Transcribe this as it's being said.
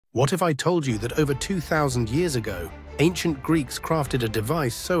What if I told you that over 2,000 years ago, ancient Greeks crafted a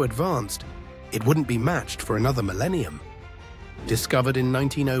device so advanced, it wouldn't be matched for another millennium? Discovered in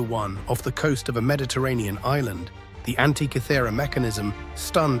 1901 off the coast of a Mediterranean island, the Antikythera Mechanism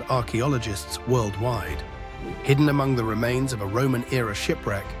stunned archaeologists worldwide. Hidden among the remains of a Roman-era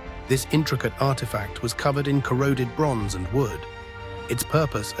shipwreck, this intricate artifact was covered in corroded bronze and wood. Its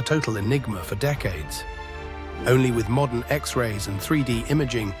purpose a total enigma for decades. Only with modern X-rays and 3D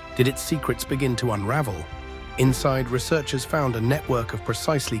imaging did its secrets begin to unravel. Inside, researchers found a network of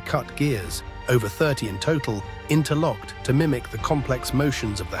precisely cut gears, over 30 in total, interlocked to mimic the complex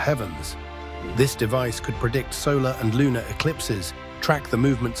motions of the heavens. This device could predict solar and lunar eclipses, track the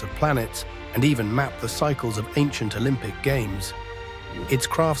movements of planets, and even map the cycles of ancient Olympic games. Its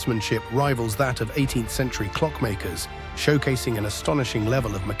craftsmanship rivals that of 18th century clockmakers, showcasing an astonishing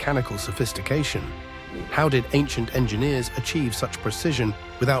level of mechanical sophistication. How did ancient engineers achieve such precision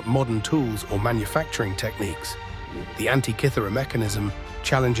without modern tools or manufacturing techniques? The Antikythera Mechanism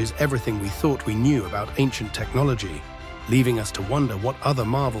challenges everything we thought we knew about ancient technology, leaving us to wonder what other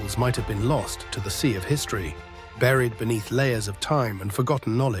marvels might have been lost to the sea of history, buried beneath layers of time and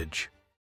forgotten knowledge.